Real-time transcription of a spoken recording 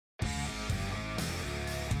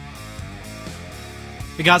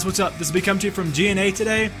Hey guys, what's up? This is coming to you from GNA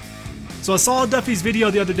today. So I saw Duffy's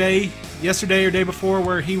video the other day, yesterday or day before,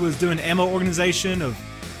 where he was doing ammo organization, of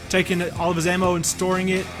taking all of his ammo and storing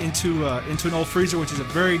it into an old freezer, which is a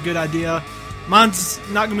very good idea. Mine's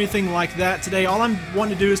not going to be anything like that today. All I'm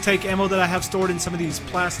wanting to do is take ammo that I have stored in some of these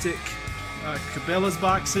plastic Cabela's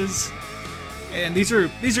boxes. And these are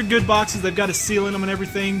good boxes. They've got a seal in them and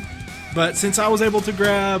everything. But since I was able to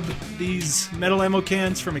grab these metal ammo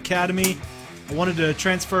cans from Academy, I wanted to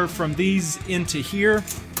transfer from these into here.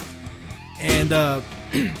 And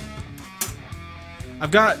I've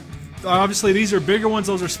got, obviously these are bigger ones,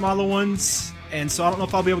 those are smaller ones, and so I don't know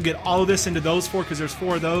if I'll be able to get all of this into those four, because there's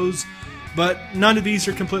 4 of those, but none of these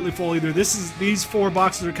are completely full either. These 4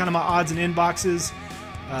 boxes are kind of my odds and end boxes.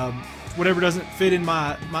 Whatever doesn't fit in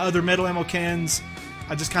my other metal ammo cans,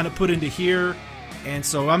 I just kind of put into here, and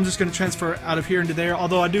so I'm just going to transfer out of here into there.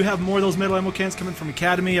 Although I do have more of those metal ammo cans coming from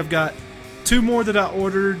Academy. I've got 2 more that I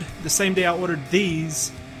ordered the same day I ordered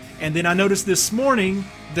these. And then I noticed this morning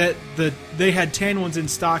that they had tan ones in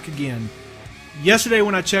stock again. Yesterday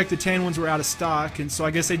when I checked, the tan ones were out of stock, and so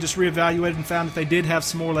I guess they just reevaluated and found that they did have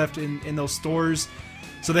some more left in those stores.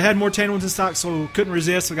 So they had more tan ones in stock, so couldn't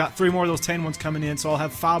resist. I got 3 more of those tan ones coming in, so I'll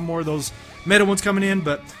have 5 more of those metal ones coming in.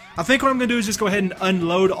 But I think what I'm going to do is just go ahead and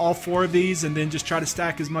unload all 4 of these, and then just try to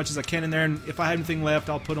stack as much as I can in there. And if I have anything left,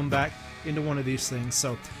 I'll put them back into one of these things.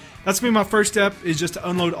 So that's going to be my first step, is just to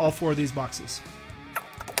unload all 4 of these boxes.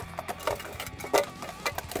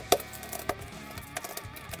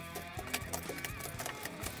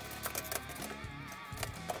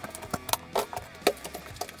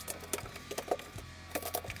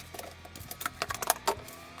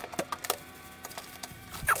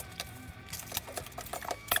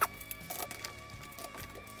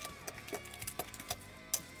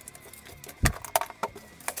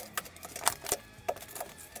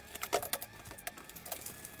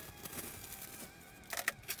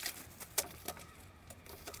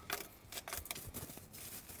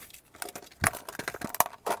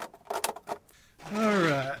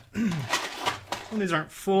 Alright, some of these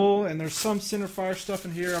aren't full, and there's some centerfire stuff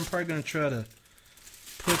in here. I'm probably going to try to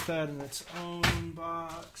put that in its own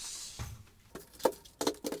box.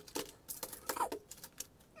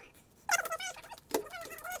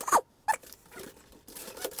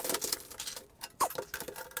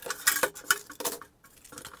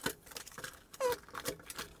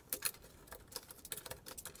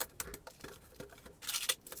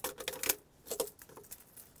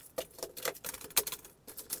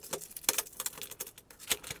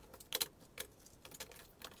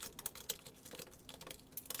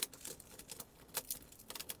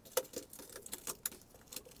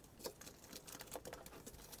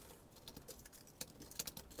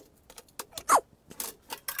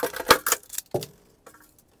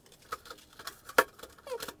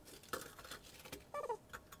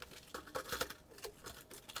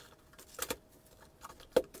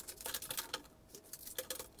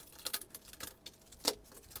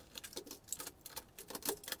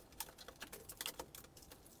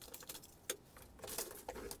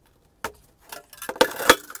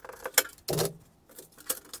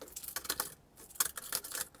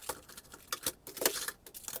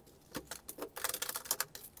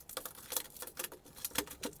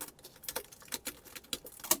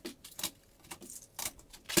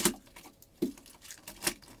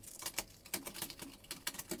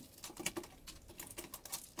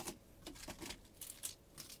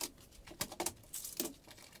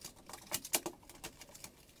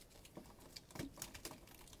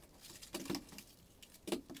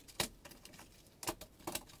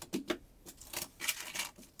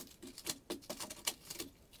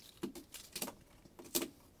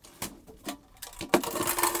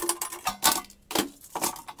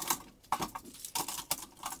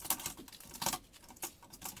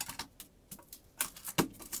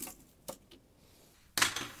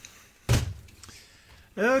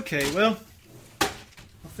 Okay, well,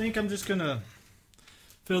 I think I'm just going to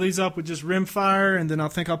fill these up with just rimfire, and then I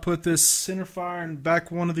think I'll put this centerfire in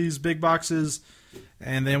back one of these big boxes,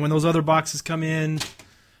 and then when those other boxes come in,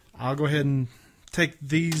 I'll go ahead and take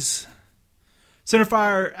these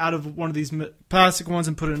centerfire out of one of these plastic ones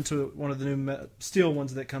and put it into one of the new steel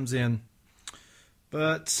ones that comes in.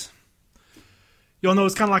 But you'll know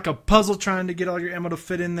it's kind of like a puzzle trying to get all your ammo to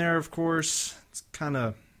fit in there, of course.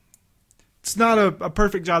 It's not a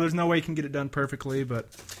perfect job. There's no way you can get it done perfectly, but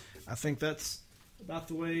I think that's about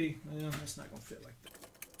the way. Well, that's not going to fit like that.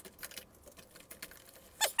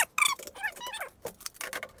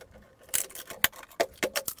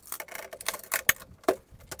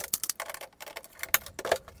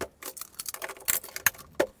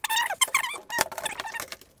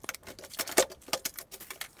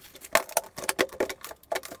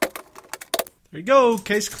 There you go.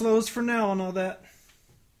 Case closed for now on all that.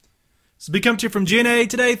 This has been coming to you from GNA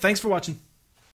today. Thanks for watching.